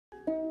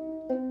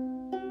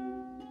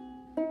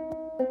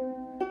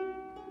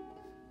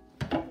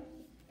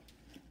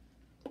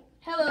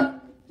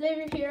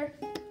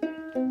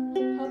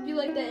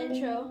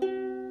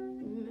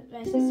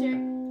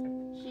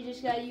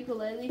got a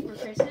ukulele for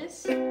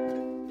Christmas.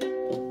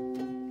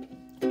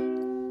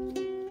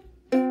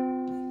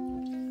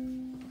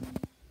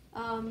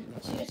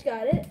 She just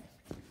got it.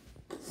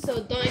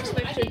 So don't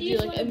expect her to do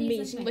like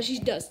amazing, but she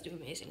does do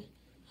amazing.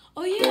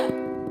 Oh yeah,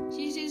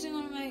 she's using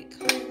one of my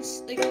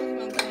coins, like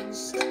Pokemon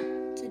coins,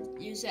 to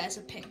use it as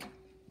a pick.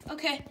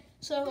 Okay,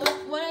 so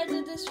what I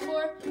did this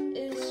for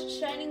is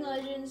Shining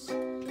Legends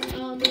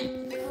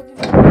Pokemon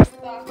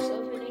box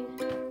opening.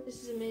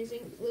 This is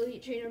amazing, Lily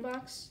Trainer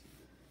box.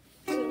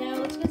 So now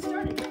let's get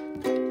started.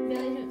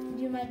 Bailey,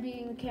 do you mind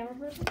being the camera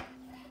person?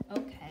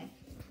 Okay.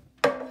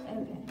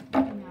 Okay.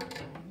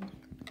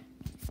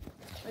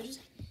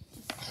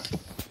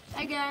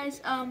 Hi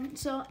guys.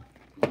 So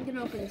I'm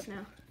gonna open this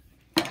now.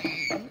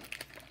 Okay.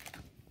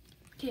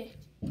 Okay.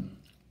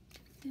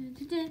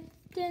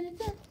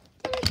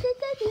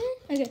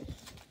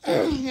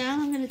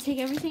 Now I'm gonna take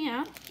everything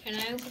out. Can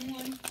I open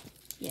one?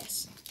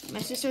 Yes. My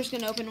sister's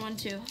gonna open one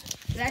too.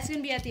 That's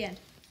gonna be at the end.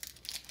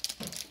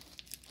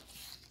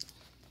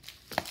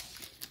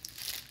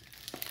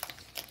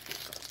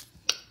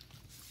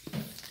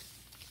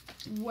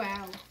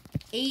 Wow.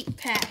 8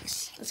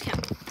 packs. Let's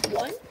count.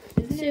 1,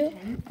 2,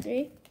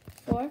 3,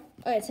 4.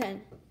 Oh, yeah,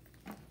 10.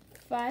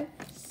 5,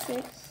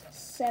 6,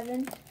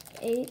 7,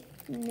 8,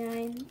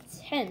 9,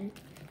 10.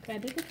 Can I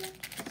pick it up?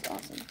 That's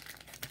awesome.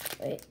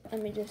 Wait,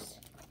 let me just.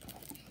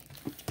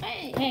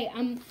 Hey,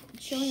 I'm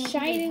showing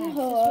Shining This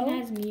Ho. one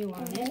has Mew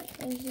on it.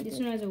 This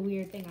one has a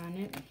weird thing on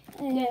it.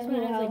 This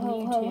one has like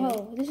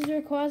Mewtwo. This is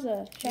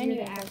Rayquaza. Shiny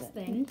Weird axe Rayquaza.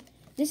 thing.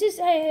 This is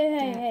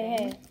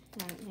hey.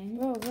 That thing.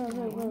 I I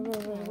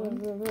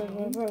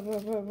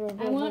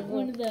want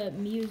one of the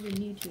Mews or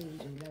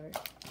Mewtwo's or whatever.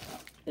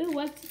 Ooh,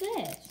 what's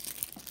this?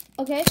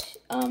 Okay.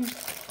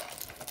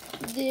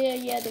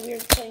 The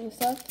weird playing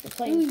stuff. The Ooh,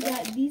 playing you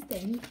stuff. got these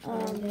things.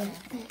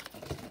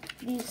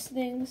 These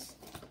things.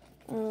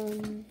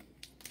 Ooh,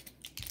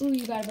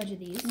 you got a bunch of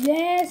these.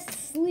 Yes,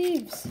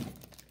 sleeves.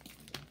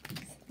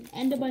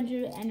 And a bunch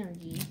of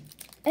energy.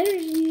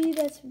 Energy.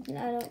 I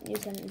don't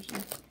use energy.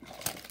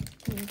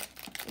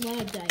 A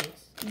lot of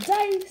dice.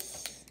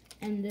 Dice.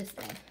 And this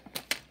stuff.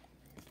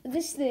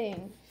 This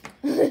thing.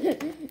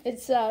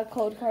 It's a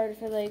code card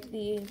for like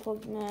the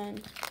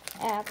Pokemon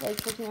app, like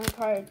Pokemon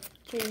card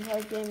trading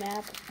card game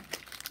app.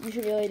 You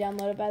should really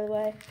download it, by the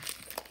way.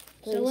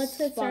 So let's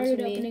get started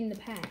opening the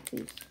pack.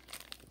 Please.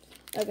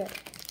 Okay.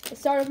 Let's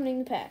start opening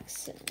the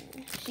packs.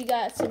 She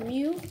got some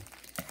Mew,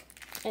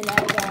 and I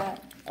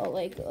got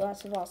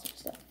lots of awesome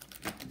stuff.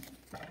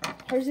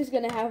 Hers is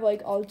gonna have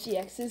like all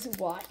GXs.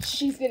 Watch.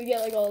 She's gonna get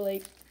like all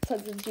like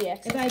tons of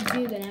GXs. If I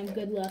do, then I have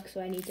good luck,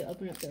 so I need to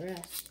open up the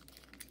rest.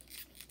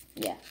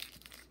 Yeah.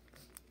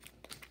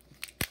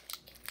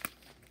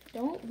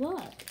 Don't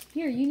look.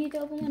 Here, you need to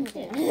open one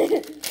too.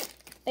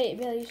 Hey,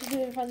 Bailey, you should do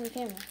it in front of the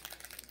camera.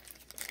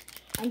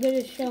 I'm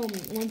going to show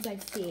them once I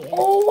see it.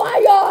 Oh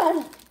my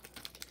god!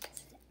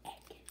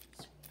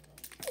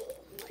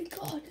 Oh my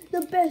god,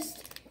 the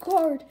best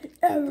card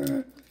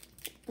ever.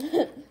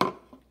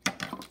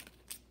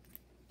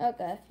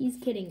 Okay. He's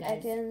kidding,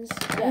 guys. Ekans.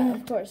 Yeah,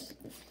 of course.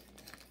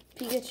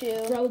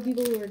 Pikachu. For all the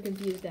people who are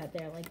confused out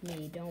there, like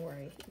me, don't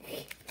worry.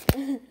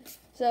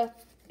 So,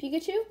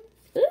 Pikachu.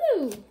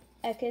 Ooh!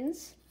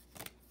 Ekans.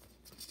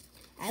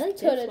 I like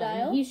Totodile.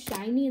 this one. He's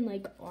shiny and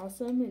like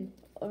awesome and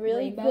A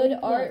really rainbow. good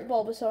art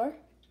Bulbasaur.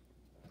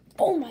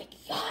 Oh my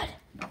god.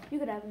 You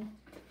could have him.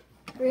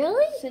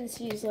 Really? Since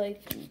he's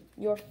like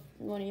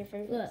one of your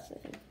favorites, I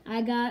think.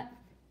 I got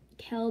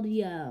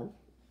Keldeo.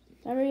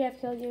 Remember you have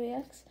Keldeo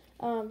EX?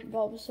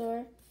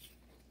 Bulbasaur.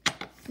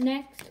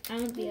 Next, I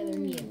want the other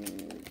Mew.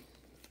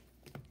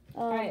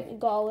 Alright,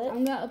 Gauntlet.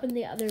 I'm gonna open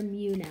the other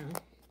Mew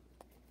now.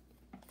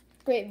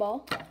 Great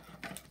Ball.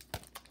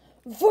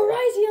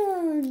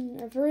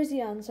 Virizion! Or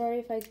Virizion, sorry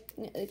if I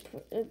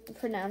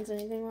pronounce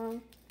anything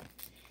wrong.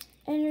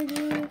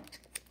 Energy.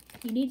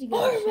 You need to give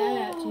a shout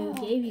out to who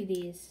gave you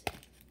these.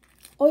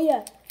 Oh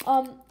yeah.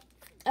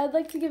 I'd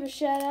like to give a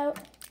shout out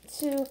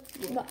to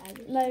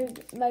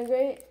my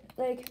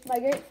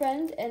great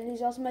friend, and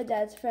he's also my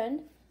dad's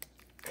friend.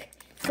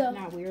 So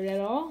Not weird at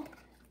all.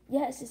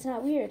 yes, it's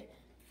not weird.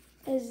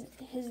 His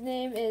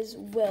name is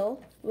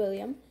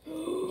William.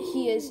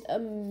 He is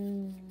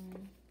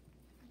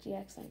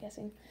GX, I'm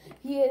guessing.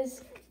 He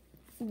is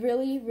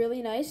really,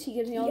 really nice. He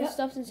gives me all this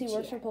stuff since he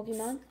works for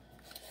Pokemon.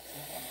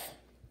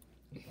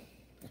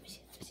 Let me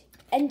see.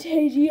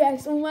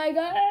 NTGX, oh my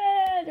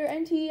god! Or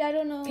NT, I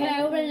don't know. Can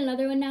I open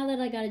another one now that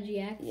I got a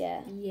GX?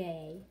 Yeah.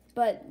 Yay.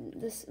 But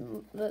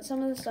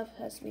some of the stuff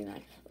has to be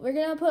mine. We're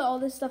gonna put all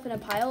this stuff in a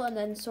pile and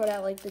then sort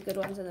out like the good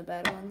ones and the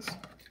bad ones.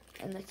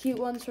 And the cute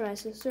ones for my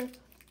sister.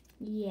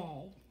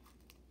 Yay.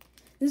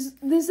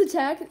 This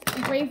attack,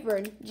 Brave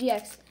Burn,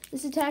 GX.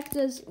 This attack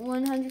does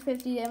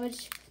 150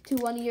 damage to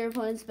one of your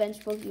opponent's bench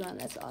Pokemon.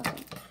 That's awesome.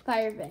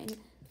 Fire Bang.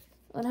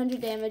 100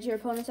 damage. Your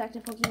opponent's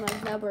active Pokemon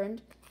is now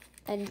burned.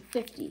 And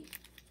 50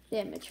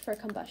 damage for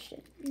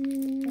combustion.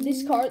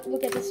 This card,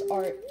 look at this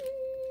art.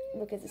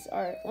 Look at this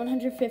art.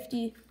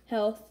 150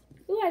 health.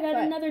 Ooh, I got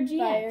another GX.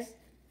 Fire.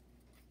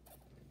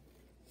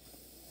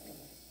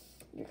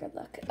 Your good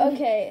luck.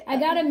 Okay. I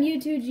got a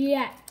Mewtwo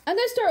GX. I'm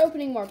gonna start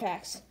opening more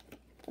packs.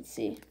 Let's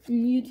see.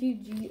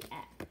 Mewtwo GX.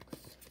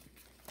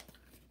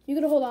 You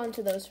gotta hold on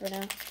to those for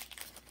now.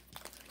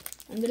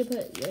 I'm gonna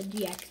put the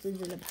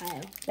GXs in a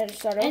pile. Better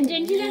start And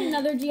opening. didn't you get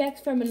another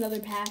GX from another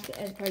pack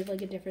as part of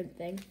like a different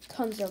thing?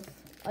 Tons of,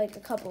 like a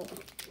couple.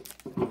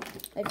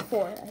 Like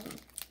 4, I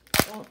think.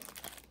 Well,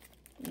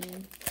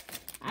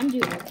 I'm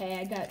doing okay.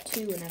 I got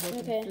 2 and I've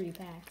opened Okay. 3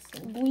 packs.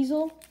 So.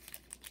 Weasel,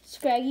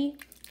 Scraggy,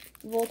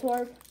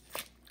 Voltorb,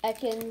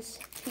 Ekans,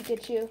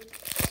 Pikachu,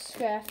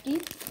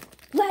 Scrafty,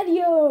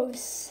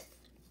 Latios!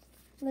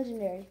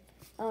 Legendary.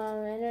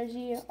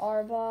 Energy,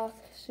 Arbok,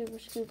 Super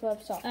Scoop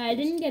Up, Soft. I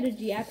didn't get a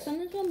GX on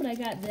this one, but I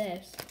got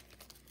this.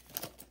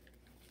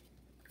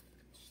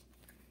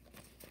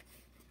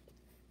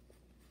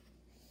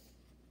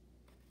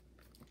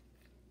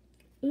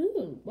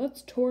 Ooh,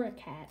 what's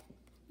Torracat?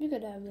 You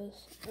could have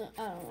this. I don't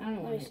know. I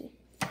don't Let me want see.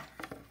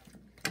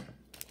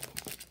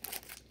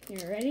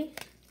 You ready?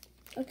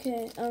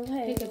 Okay,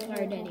 hey. Pick a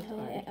card, any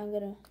card. I'm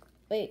gonna...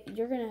 Wait,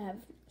 you're gonna have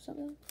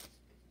something?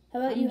 How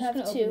about I'm you just have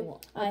gonna open 2? one.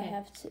 I Okay.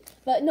 have 2.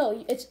 But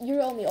no,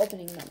 you're only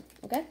opening them,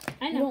 okay?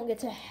 I You know. don't get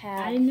to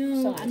have... I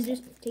know. some of I'm the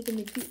just taking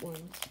the cute ones.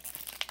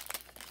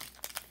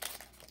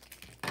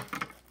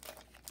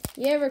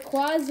 Yeah,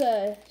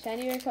 Rayquaza.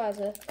 Shiny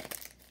Rayquaza.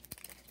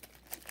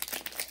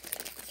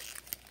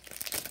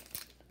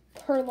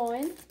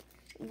 Purloin.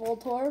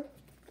 Voltorb.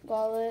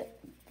 Gollet.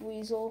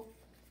 Weasel.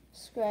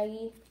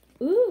 Scraggy.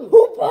 Ooh,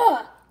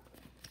 Hoopa!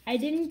 I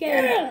didn't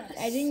get a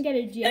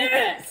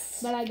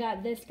GX, but I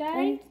got this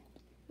guy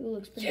who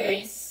looks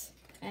pretty good,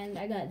 and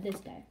I got this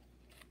guy.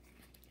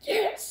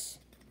 Yes!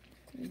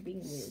 I'm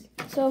being weird.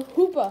 So,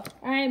 Hoopa.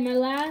 All right, my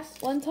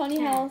last. 120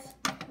 Pack. health.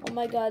 Oh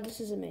my god, this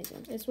is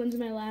amazing. This one's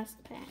my last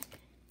pack.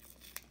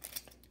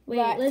 Wait,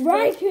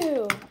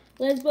 Raikou!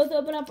 let's both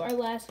open up our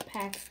last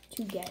pack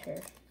to get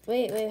her.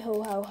 Wait,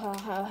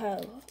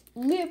 how.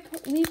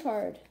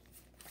 Leopard.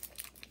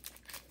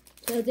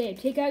 So Dave,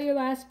 take out your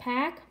last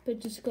pack, but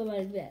just go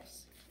like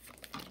this.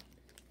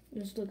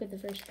 Just look at the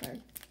first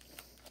card.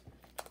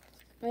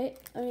 Wait,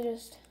 let me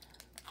just...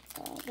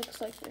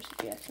 looks like there's a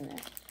GX in there.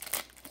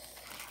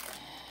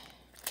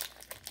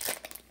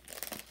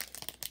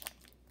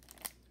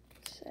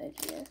 Side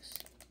GX.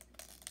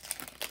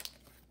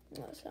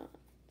 No, it's not.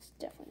 It's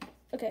definitely not.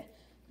 Okay.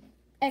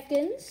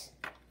 Ekans.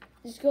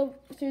 Just go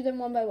through them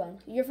one by one.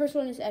 Your first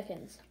one is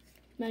Ekans.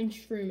 Mine's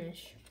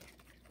Shroomish.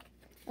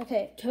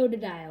 Okay.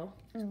 Totodile.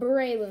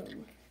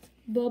 Breloom.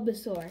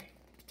 Bulbasaur.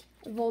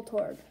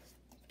 Voltorb.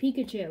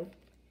 Pikachu.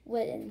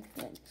 Litten.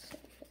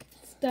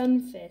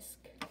 Stunfisk.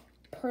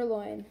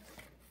 Purloin.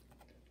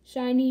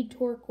 Shiny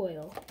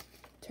Torkoal.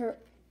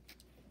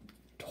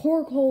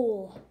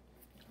 Torkoal.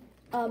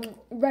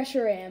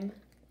 Reshiram.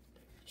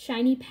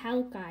 Shiny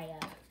Palkia.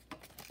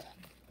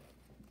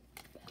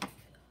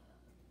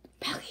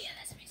 Palkia,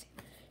 that's amazing.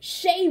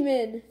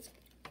 Shaman.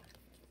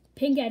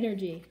 Pink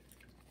Energy.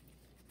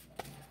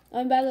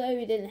 By the way,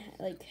 we didn't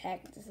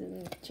hack this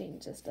and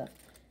change this stuff.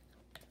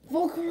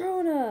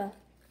 Volcarona.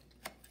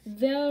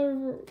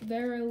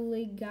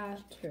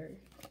 Vareligator.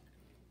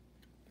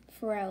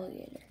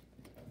 Feraligatr.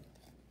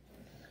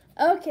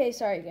 Okay,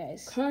 sorry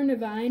guys.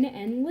 Carnivine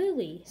and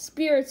Lily.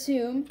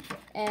 Spiritomb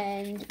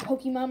and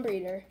Pokemon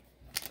Breeder.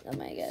 Oh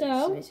my god, So,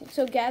 that's amazing.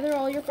 So gather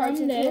all your cards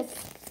From into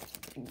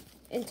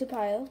this,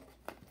 pile.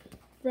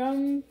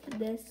 from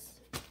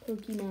this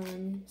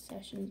Pokemon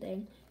session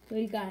thing,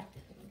 we got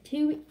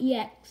 2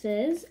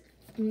 EXs.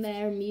 And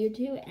they're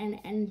Mewtwo and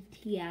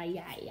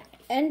NTII.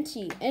 NT.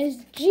 And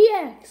it's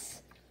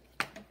GX.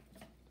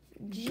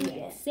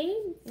 GX.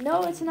 Same.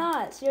 No, it's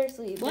not.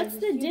 Seriously. What's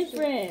there's a the huge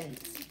difference?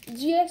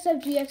 GX have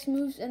GX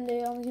moves and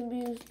they only can be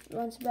used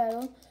once a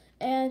battle.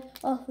 And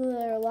also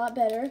they're a lot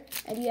better.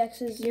 And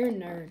EX is... You're a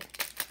nerd.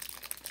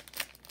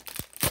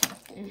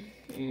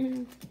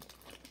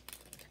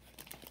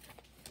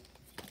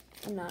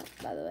 I'm not,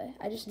 by the way.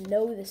 I just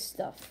know this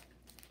stuff.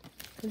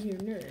 Because you're a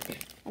nerd.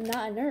 I'm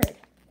not a nerd.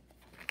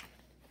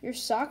 You're a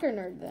soccer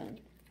nerd then.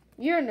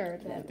 You're a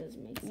nerd That then.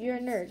 doesn't make sense. You're a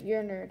nerd.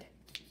 You're a nerd.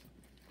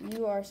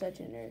 You are such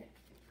a nerd.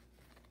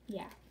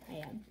 Yeah, I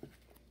am.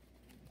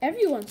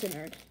 Everyone's a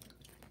nerd.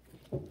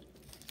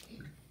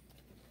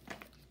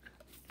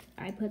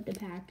 I put the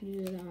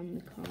packages on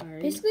the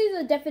card. Basically,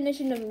 the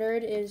definition of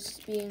nerd is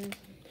being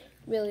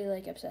really,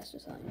 obsessed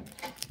with something.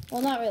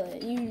 Well, not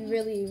really. You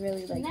really,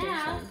 really like doing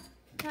Now, something.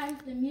 time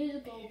for the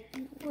musical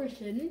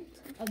portion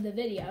of the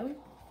video.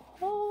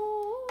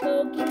 Oh.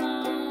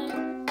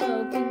 Pokemon,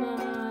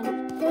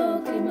 Pokemon,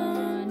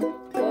 Pokemon,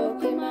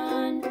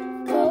 Pokemon,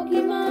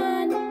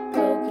 Pokemon, Pokemon,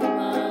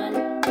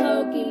 Pokemon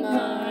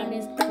Pokemon.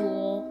 is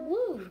cool.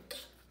 Woo!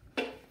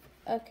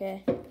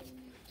 Okay.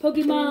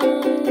 Pokemon!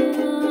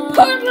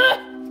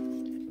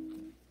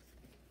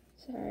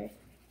 Sorry.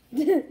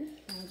 That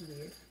was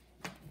weird.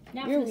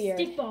 Now You're for the weird.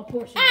 stickball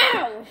portion.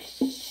 Ow!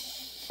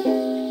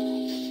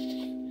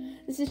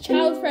 This is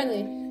child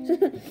friendly.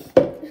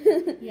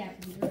 Yeah,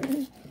 you're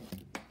right.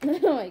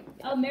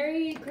 Oh,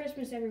 Merry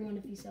Christmas, everyone,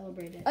 if you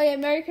celebrate it. Oh yeah,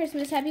 Merry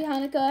Christmas, Happy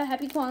Hanukkah,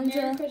 Happy Kwanzaa.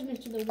 Merry Christmas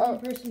to the one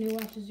person who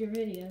watches your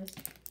videos.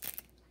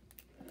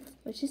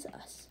 Which is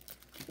us.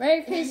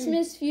 Merry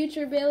Christmas,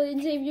 future Bailey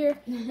and Xavier.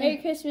 Merry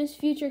Christmas,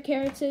 future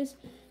Carrots.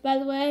 By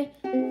the way,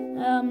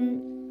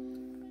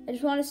 I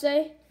just want to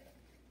say,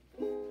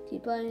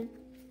 keep playing.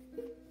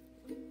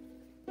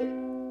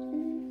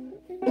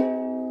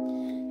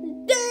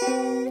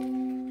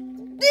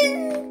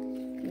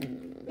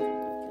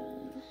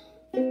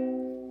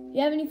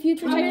 You have any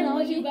future technology?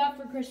 What you got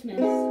for Christmas.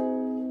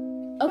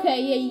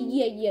 Okay,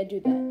 yeah, do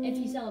that. If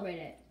you celebrate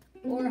it.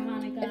 Or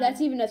Hanukkah. If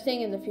that's even a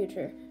thing in the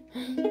future.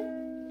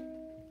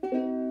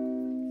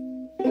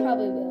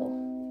 Probably will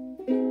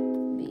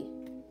be.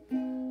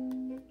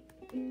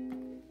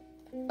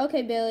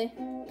 Okay, Bailey.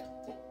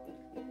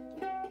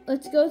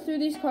 Let's go through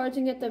these cards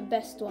and get the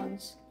best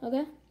ones,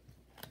 okay?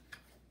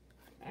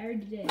 I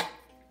already did.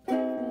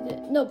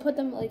 No, put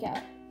them like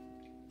out.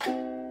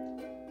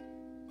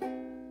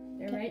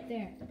 They're right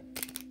there.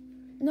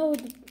 No,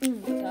 oh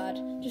my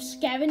god. Just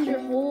scavenge your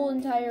whole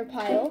entire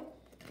pile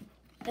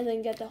and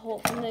then get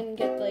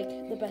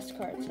like the best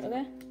cards,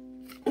 okay?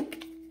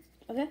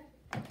 Okay?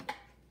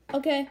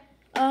 Okay.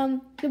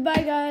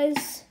 Goodbye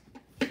guys.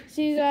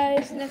 See you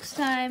guys next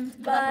time.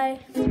 Bye.